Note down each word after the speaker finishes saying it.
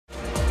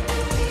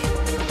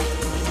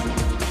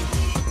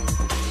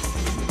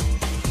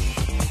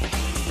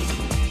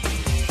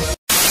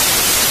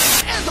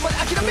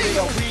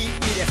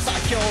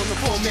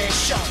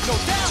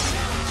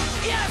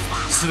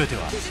全て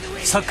は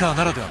サッカー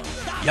ならではの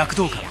躍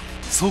動感、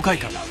爽快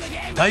感、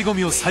醍醐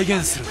味を再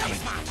現するために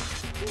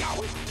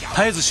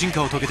絶えず進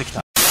化を遂げてき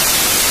た。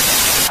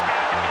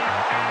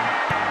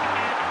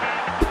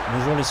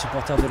 Bonjour les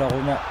supporters de la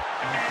Roma.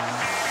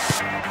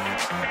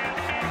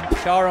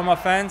 Ciao Roma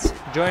fans.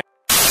 Join.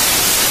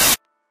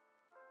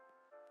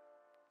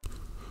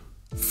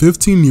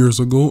 15 years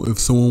ago, if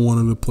someone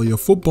wanted to play a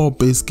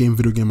football-based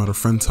video game at a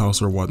friend's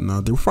house or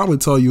whatnot, they would probably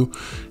tell you,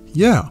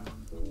 yeah,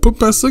 put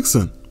PES 6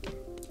 in.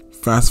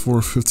 Fast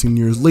forward 15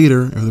 years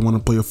later, if they want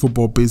to play a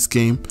football-based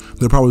game,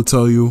 they'll probably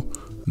tell you,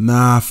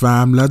 nah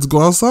fam, let's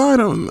go outside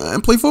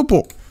and play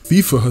football.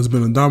 FIFA has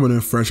been a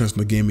dominant franchise in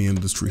the gaming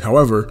industry.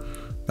 However,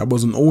 that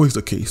wasn't always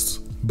the case.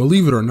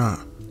 Believe it or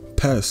not,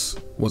 PES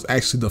was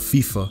actually the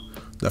FIFA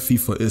that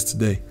FIFA is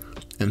today,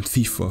 and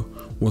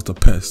FIFA was the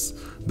PES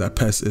that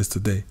PES is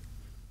today.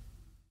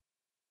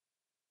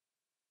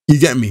 You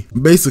get me?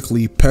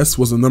 Basically, PES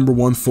was the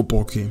 #1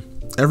 football game.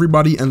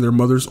 Everybody and their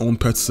mothers owned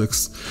PES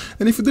 6,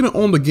 and if you didn't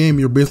own the game,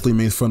 you're basically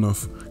made fun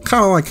of.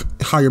 Kind of like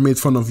how you're made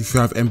fun of if you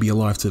have NBA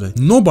Live today.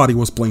 Nobody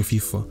was playing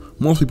FIFA.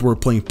 Most people were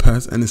playing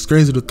PES, and it's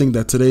crazy to think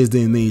that today's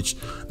day and age,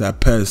 that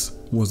PES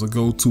was a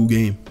go-to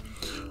game.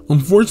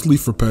 Unfortunately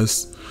for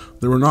PES,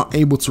 they were not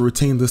able to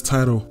retain this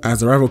title as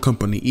the rival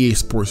company, EA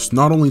Sports,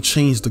 not only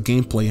changed the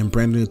gameplay and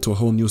branded it to a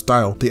whole new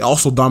style, they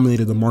also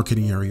dominated the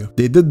marketing area.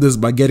 They did this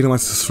by getting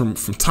licenses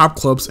from top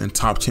clubs and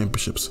top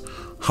championships.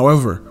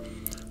 However,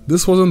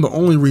 this wasn't the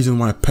only reason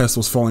why PES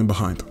was falling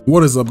behind.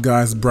 What is up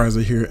guys,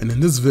 Bryza here, and in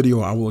this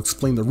video I will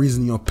explain the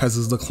reasoning of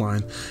PES's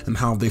decline and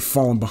how they've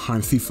fallen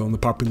behind FIFA in the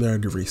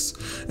popularity race,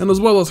 and as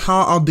well as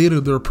how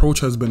outdated their approach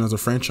has been as a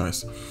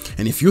franchise.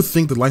 And if you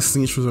think the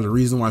licensing issues are the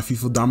reason why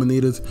FIFA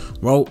dominated,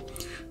 well,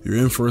 you're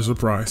in for a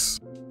surprise.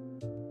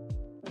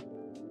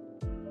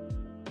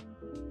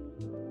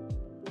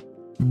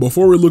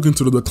 Before we look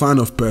into the decline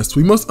of PES,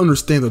 we must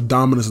understand the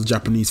dominance the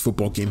Japanese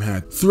football game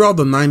had. Throughout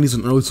the 90s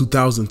and early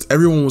 2000s,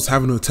 everyone was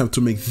having an attempt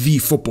to make the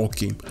football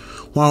game.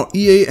 While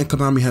EA and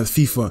Konami had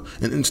FIFA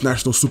and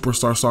International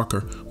Superstar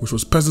Soccer, which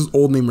was PES's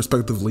old name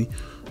respectively,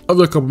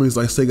 other companies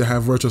like Sega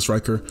had Virtua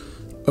Striker,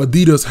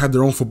 Adidas had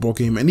their own football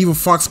game, and even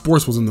Fox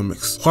Sports was in the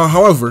mix.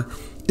 However,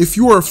 if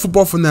you were a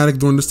football fanatic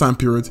during this time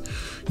period,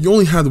 you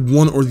only had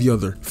one or the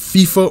other,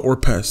 FIFA or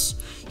PES.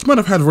 You might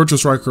have had Virtua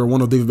Striker or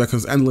one of David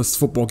Beckham's endless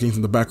football games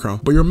in the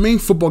background, but your main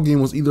football game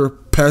was either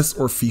PES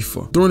or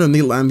FIFA. During the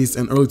late 90s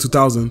and early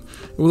 2000s,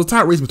 it was a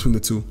tight race between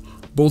the two.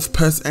 Both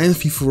PES and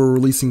FIFA were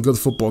releasing good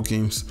football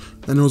games,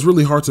 and it was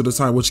really hard to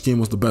decide which game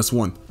was the best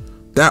one.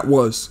 That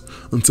was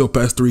until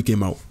PES 3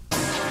 came out.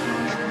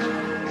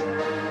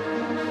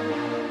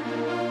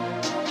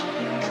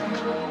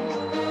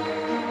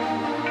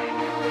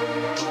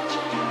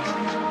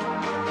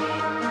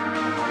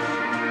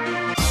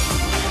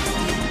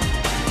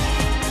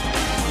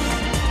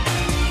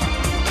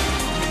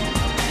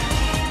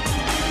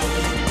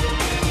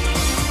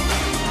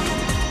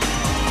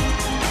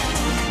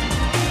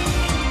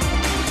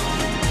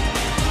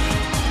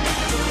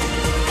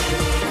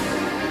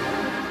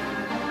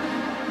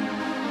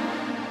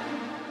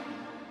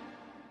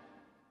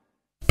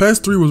 PES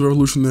 3 was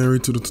revolutionary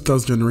to the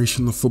 2000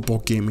 generation of football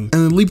gaming,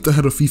 and it leaped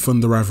ahead of FIFA in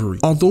the rivalry.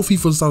 Although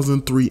FIFA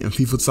 2003 and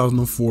FIFA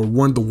 2004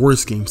 weren't the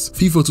worst games,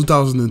 FIFA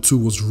 2002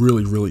 was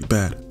really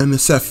bad, and it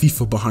set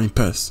FIFA behind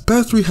PES.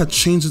 PES 3 had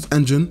changed its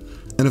engine,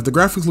 and if the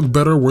graphics look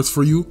better or worse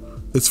for you,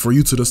 it's for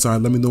you to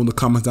decide. Let me know in the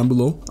comments down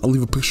below. I'll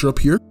leave a picture up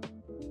here.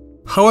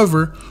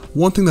 However,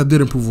 one thing that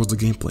did improve was the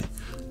gameplay.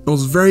 It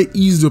was very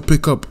easy to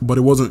pick up, but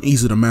it wasn't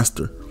easy to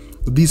master.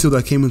 The detail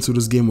that came into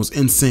this game was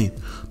insane.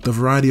 The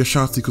variety of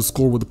shots you could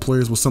score with the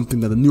players was something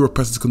that the newer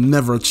PES could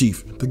never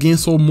achieve. The game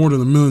sold more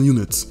than 1 million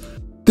units.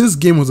 This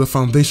game was a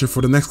foundation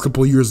for the next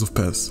couple of years of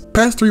PES.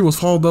 PES 3 was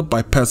followed up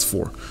by PES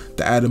 4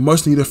 that added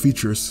much needed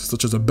features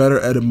such as a better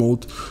edit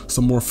mode,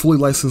 some more fully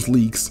licensed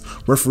leagues,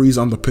 referees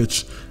on the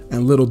pitch,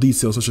 and little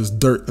details such as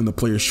dirt in the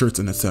players' shirts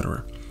and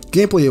etc.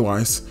 Gameplay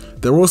wise,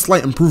 there was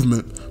slight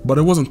improvement, but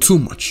it wasn't too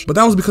much. But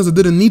that was because it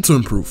didn't need to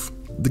improve.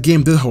 The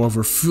game did,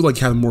 however, feel like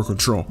it had more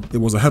control. It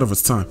was ahead of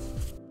its time.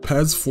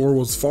 PES 4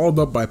 was followed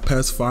up by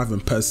PES 5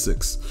 and PES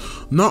 6.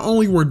 Not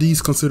only were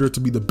these considered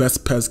to be the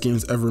best PES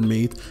games ever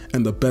made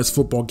and the best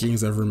football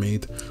games ever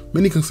made,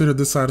 many considered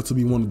this title to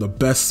be one of the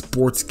best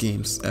sports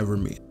games ever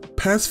made.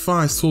 PES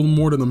 5 sold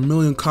more than 1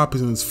 million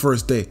copies in its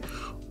first day,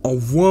 a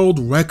world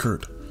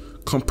record.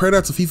 Compare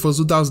that to FIFA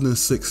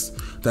 2006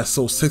 that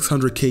sold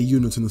 600k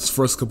units in its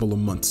first couple of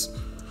months.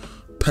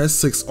 PES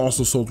 6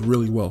 also sold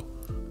really well.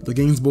 The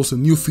games boasted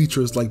new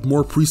features like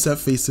more preset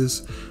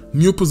faces,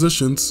 new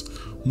positions,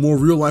 more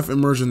real-life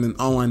immersion and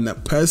online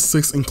net. PES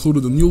 6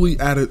 included the newly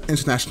added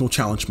International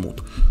Challenge mode,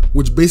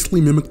 which basically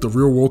mimicked the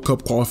real World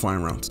Cup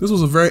qualifying rounds. This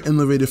was a very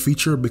innovative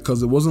feature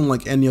because it wasn't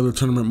like any other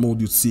tournament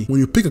mode you'd see. When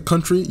you pick a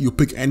country, you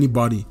pick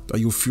anybody that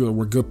you feel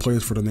were good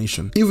players for the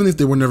nation, even if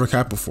they were never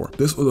capped before.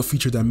 This was a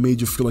feature that made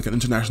you feel like an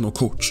international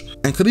coach,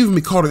 and could even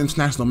be called an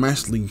international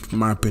match league in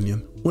my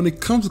opinion. When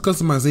it comes to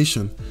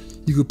customization,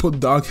 you could put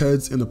dog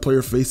heads in the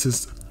player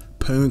faces,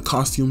 payment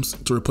costumes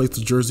to replace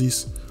the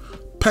jerseys.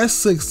 PES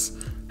 6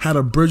 had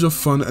a bridge of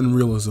fun and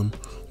realism,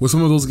 with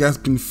some of those gaps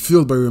being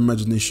filled by your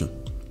imagination.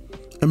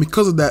 And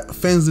because of that,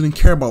 fans didn't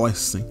care about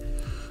licensing.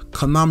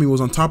 Konami was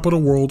on top of the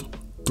world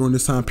during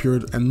this time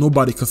period and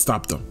nobody could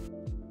stop them.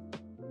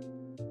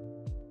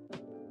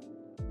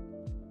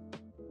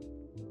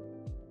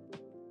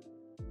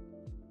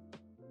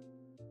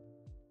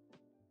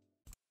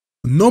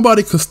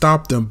 Nobody could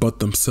stop them but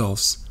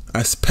themselves.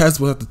 As PES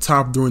was at the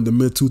top during the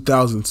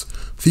mid-2000s,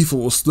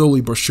 FIFA was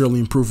slowly but surely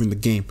improving the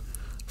game.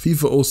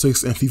 FIFA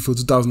 06 and FIFA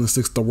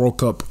 2006, the World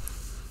Cup,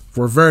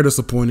 were very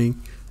disappointing,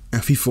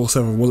 and FIFA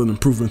 07 was an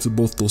improvement to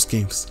both those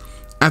games.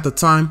 At the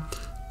time,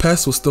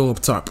 PES was still up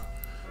top,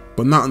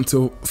 but not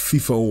until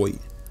FIFA 08.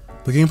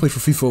 The gameplay for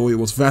FIFA 08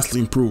 was vastly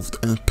improved,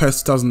 and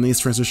PES 2008's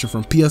transition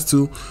from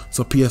PS2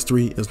 to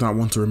PS3 is not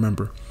one to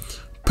remember.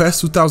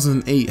 PES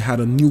 2008 had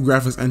a new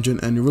graphics engine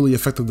and it really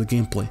affected the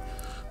gameplay.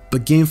 The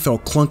game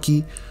felt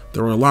clunky,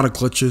 there were a lot of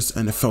glitches,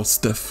 and it felt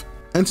stiff.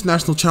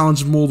 International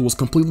Challenge mode was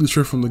completely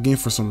stripped from the game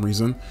for some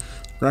reason.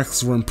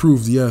 Graphics were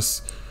improved,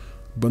 yes,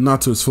 but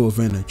not to its full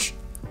advantage.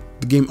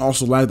 The game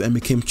also lagged and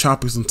became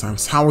choppy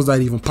sometimes. How is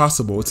that even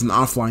possible? It's an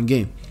offline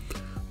game.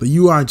 The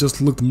UI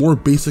just looked more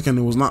basic and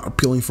it was not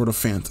appealing for the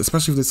fans,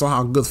 especially if they saw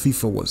how good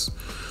FIFA was.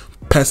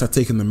 PES had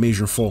taken a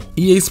major fall.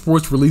 EA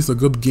Sports released a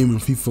good game in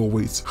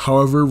FIFA 08,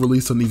 however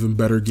released an even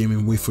better game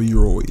in UEFA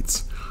Euro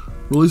 08.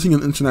 Releasing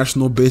an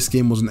international based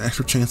game was an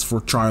extra chance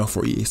for trial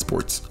for EA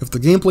Sports. If the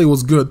gameplay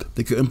was good,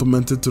 they could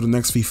implement it to the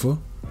next FIFA.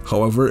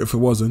 However, if it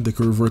wasn't, they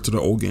could revert to the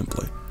old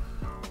gameplay.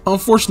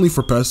 Unfortunately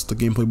for PES, the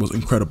gameplay was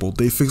incredible.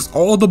 They fixed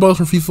all of the bugs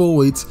from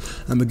FIFA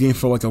 08 and the game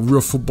felt like a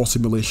real football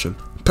simulation.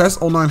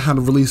 PES 09 had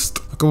released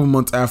a couple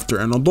months after,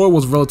 and although it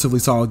was a relatively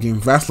solid game,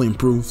 vastly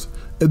improved,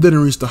 it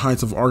didn't reach the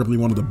heights of arguably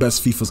one of the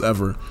best FIFAs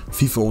ever,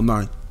 FIFA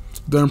 09.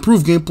 The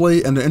improved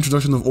gameplay and the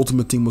introduction of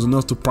Ultimate Team was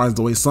enough to prize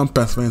away some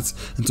PES fans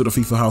into the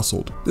FIFA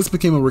household. This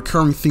became a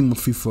recurring theme with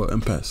FIFA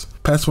and PES.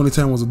 PES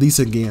 2010 was a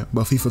decent game,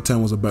 but FIFA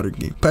 10 was a better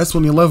game. PES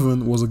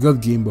 2011 was a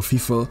good game, but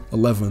FIFA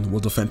 11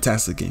 was a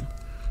fantastic game.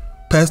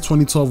 PES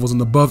 2012 was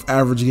an above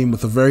average game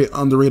with a very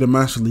underrated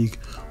Master League,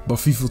 but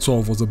FIFA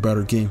 12 was a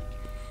better game.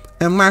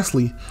 And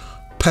lastly,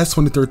 PES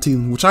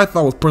 2013, which I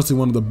thought was personally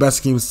one of the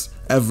best games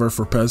ever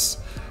for PES,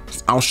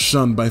 was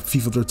outshunned by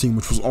FIFA 13,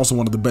 which was also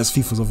one of the best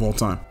FIFAs of all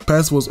time.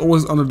 PES was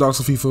always underdogs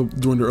of FIFA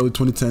during the early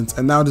 2010s,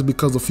 and now it is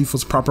because of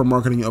FIFA's proper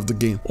marketing of the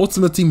game.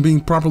 Ultimate Team being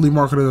properly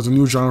marketed as a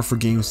new genre for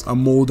games, a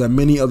mold that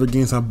many other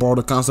games have borrowed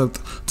the concept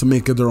to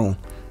make it their own,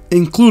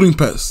 including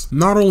PES.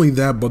 Not only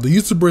that, but the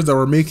YouTubers that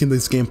were making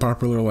this game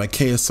popular, like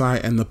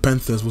KSI and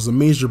Nepenthes, was a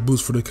major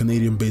boost for the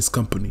Canadian-based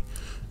company.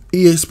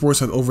 EA Sports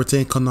had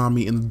overtaken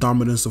Konami in the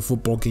dominance of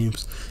football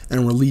games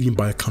and were leading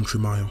by a country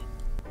mile.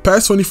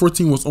 PES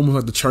 2014 was almost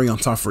like the cherry on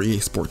top for EA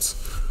Sports.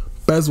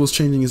 PES was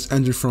changing its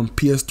engine from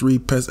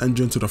PS3 PES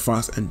engine to the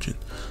Fox engine,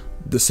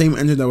 the same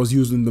engine that was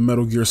used in the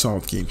Metal Gear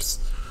Solid games.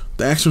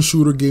 The action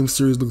shooter game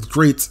series looked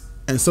great,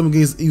 and some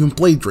games even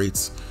played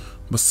great,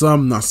 but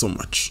some not so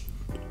much.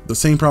 The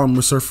same problem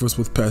resurfaced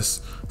with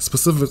PES,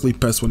 specifically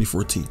PES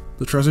 2014.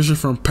 The transition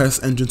from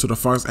PES engine to the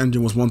Fox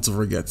engine was one to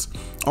forget.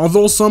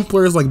 Although some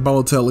players like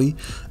Balotelli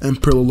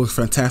and Pirlo look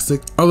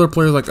fantastic, other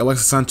players like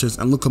Alexis Sanchez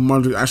and Luka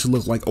Modric actually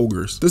look like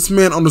ogres. This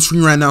man on the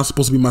screen right now is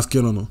supposed to be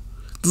Mascherano.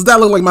 Does that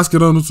look like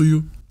Mascherano to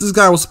you? This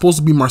guy was supposed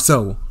to be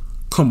Marcelo.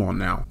 Come on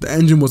now. The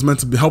engine was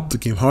meant to help the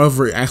game,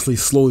 however it actually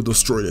slowly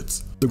destroyed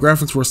it. The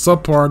graphics were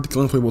subpar, the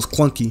gameplay was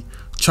clunky,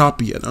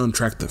 choppy, and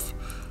unattractive.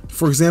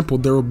 For example,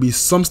 there will be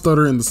some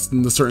stutter in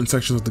the certain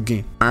sections of the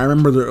game. I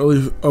remember the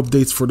early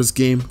updates for this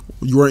game,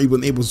 you weren't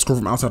even able to score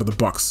from outside of the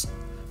box.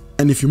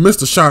 And if you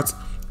missed a shot,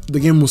 the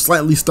game will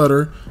slightly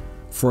stutter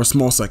for a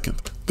small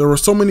second. There were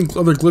so many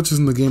other glitches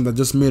in the game that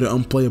just made it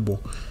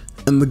unplayable,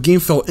 and the game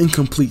felt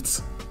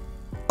incomplete.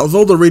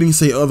 Although the ratings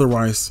say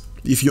otherwise,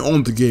 if you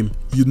owned the game,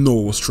 you'd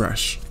know it was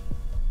trash.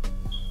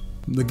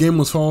 The game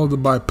was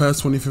followed by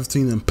PES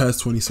 2015 and PES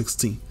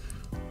 2016.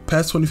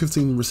 PES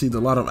 2015 received a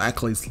lot of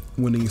accolades,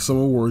 winning some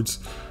awards,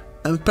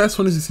 and PES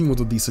 2016 was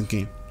a decent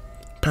game.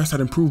 PES had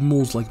improved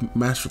modes like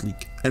Master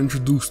League and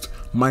introduced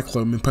My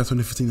Club in PES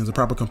 2015 as a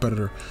proper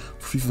competitor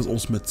for FIFA's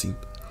Ultimate Team.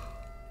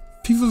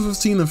 FIFA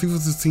 15 and FIFA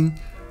 16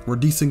 were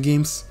decent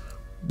games.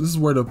 This is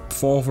where the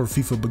fall for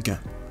FIFA began.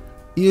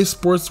 EA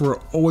Sports were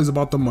always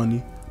about the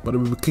money, but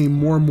it became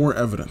more and more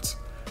evident.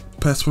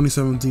 PES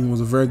 2017 was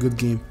a very good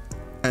game,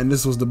 and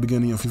this was the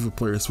beginning of FIFA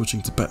players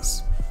switching to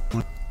PES.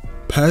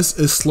 PES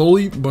is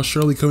slowly but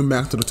surely coming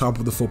back to the top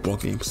of the football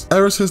games.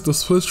 Ever since the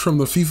switch from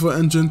the FIFA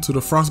engine to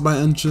the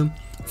Frostbite engine,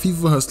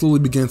 FIFA has slowly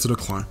begun to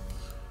decline.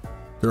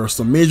 There are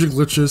some major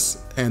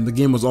glitches, and the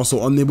game was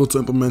also unable to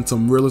implement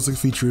some realistic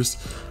features,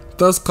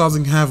 thus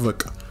causing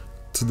havoc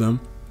to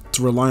them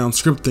to rely on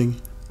scripting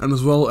and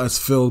as well as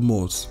failed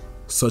modes,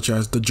 such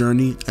as The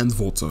Journey and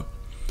Volta.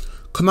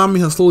 Konami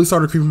has slowly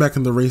started creeping back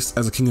in the race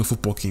as a king of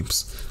football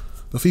games.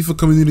 The FIFA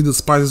community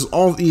despises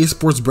all of EA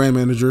Sports brand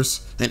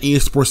managers and EA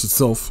Sports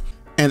itself,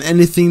 and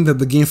anything that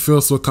the game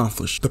fails to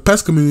accomplish. The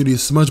PES community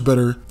is much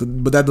better,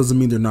 but that doesn't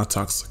mean they're not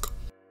toxic.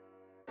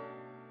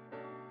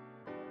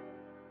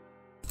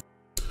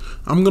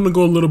 I'm gonna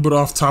go a little bit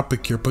off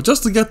topic here, but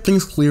just to get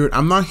things cleared,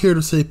 I'm not here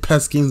to say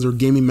PES games are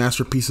gaming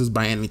masterpieces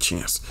by any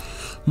chance.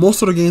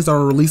 Most of the games that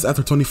were released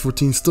after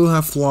 2014 still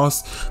have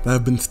flaws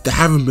that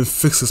haven't been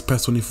fixed since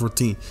PES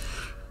 2014.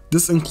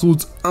 This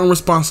includes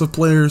unresponsive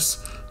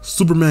players,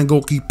 Superman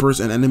goalkeepers,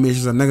 and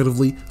animations that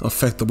negatively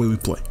affect the way we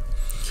play.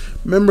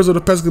 Members of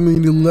the PES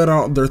community let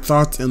out their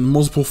thoughts in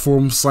multiple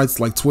forum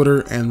sites like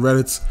Twitter and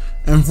Reddit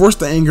and voiced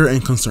their anger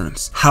and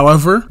concerns.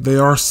 However,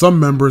 there are some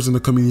members in the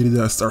community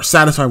that are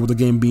satisfied with the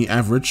game being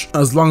average,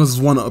 as long as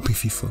it's one-upping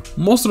FIFA.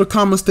 Most of the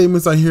common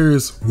statements I hear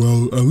is,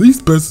 well, at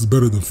least PES is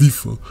better than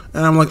FIFA.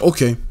 And I'm like,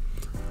 okay,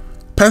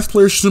 PES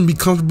players shouldn't be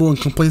comfortable and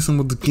complacent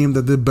with the game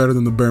that did better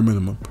than the bare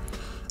minimum.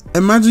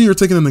 Imagine you're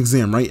taking an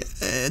exam, right?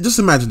 Just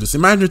imagine this.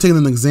 Imagine you're taking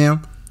an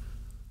exam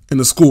in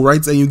the school,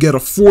 right? And you get a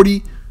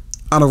 40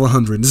 out of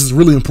 100. This is a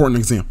really important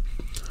exam.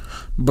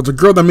 But the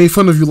girl that made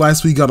fun of you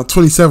last week got a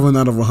 27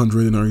 out of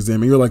 100 in her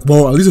exam. And you're like,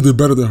 well, at least I did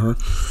better than her.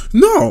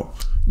 No,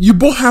 you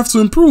both have to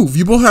improve.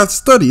 You both have to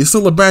study. It's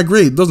still a bad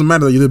grade. It doesn't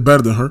matter that you did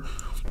better than her.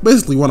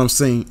 Basically, what I'm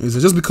saying is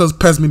that just because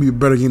PES may be a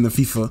better game than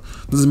FIFA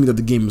doesn't mean that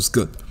the game is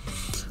good.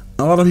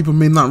 A lot of people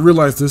may not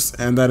realize this,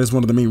 and that is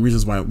one of the main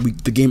reasons why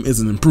the game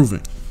isn't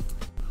improving.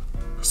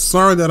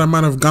 Sorry that I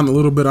might have gotten a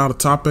little bit out of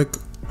topic.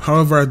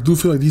 However, I do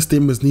feel like these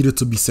statements needed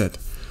to be said.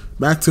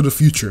 Back to the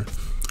future.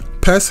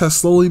 PES has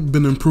slowly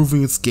been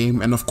improving its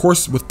game, and of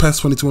course with PES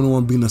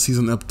 2021 being the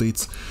season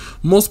updates,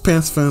 most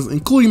PES fans,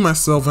 including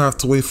myself, have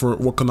to wait for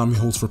what Konami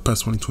holds for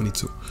PES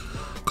 2022.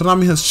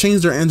 Konami has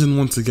changed their engine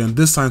once again,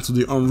 this time to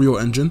the Unreal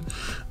Engine,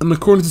 and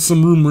according to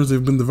some rumors,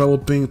 they've been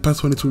developing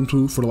PES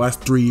 2022 for the last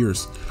 3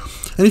 years.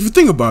 And if you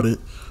think about it,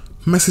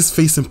 Messi's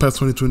face in PES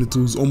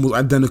 2022 is almost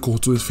identical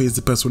to his face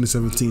in PES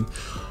 2017,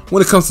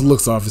 when it comes to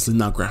looks obviously,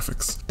 not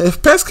graphics.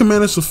 If PES can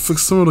manage to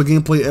fix some of the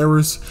gameplay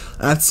errors,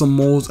 add some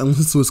molds, and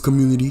listen to its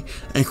community,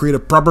 and create a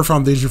proper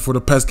foundation for the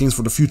PES games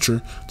for the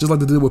future, just like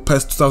they did with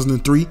PES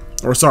 2003,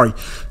 or sorry,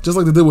 just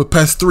like they did with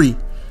PES 3,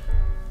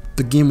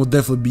 the game will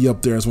definitely be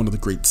up there as one of the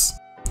greats.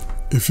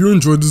 If you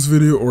enjoyed this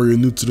video or you're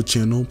new to the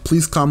channel,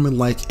 please comment,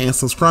 like, and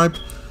subscribe.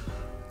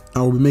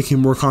 I will be making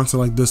more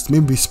content like this,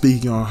 maybe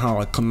speaking on how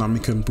like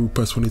Konami can improve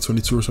PES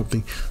 2022 or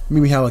something.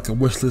 Maybe have like a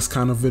wish list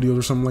kind of videos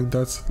or something like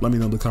that. Let me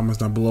know in the comments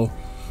down below.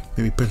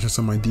 Maybe pitch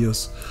some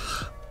ideas.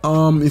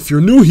 If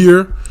you're new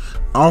here,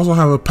 I also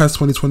have a PES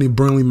 2020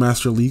 Burnley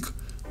Master League.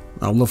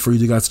 I'd love for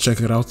you guys to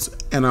check it out.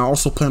 And I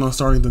also plan on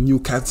starting the new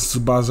Cats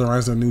Tsubasa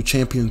Rise and New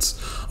Champions,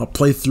 a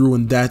playthrough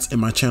and that in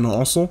my channel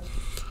also.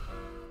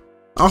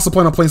 I also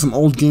plan on playing some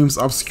old games,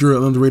 obscure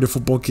and underrated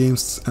football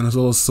games, and as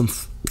well as some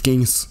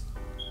games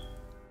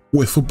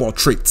with football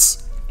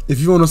traits. If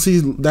you want to see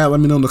that, let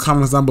me know in the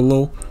comments down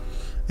below.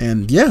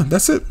 And yeah,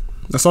 that's it.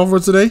 That's all for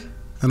today,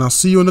 and I'll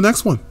see you in the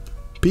next one.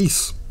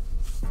 Peace.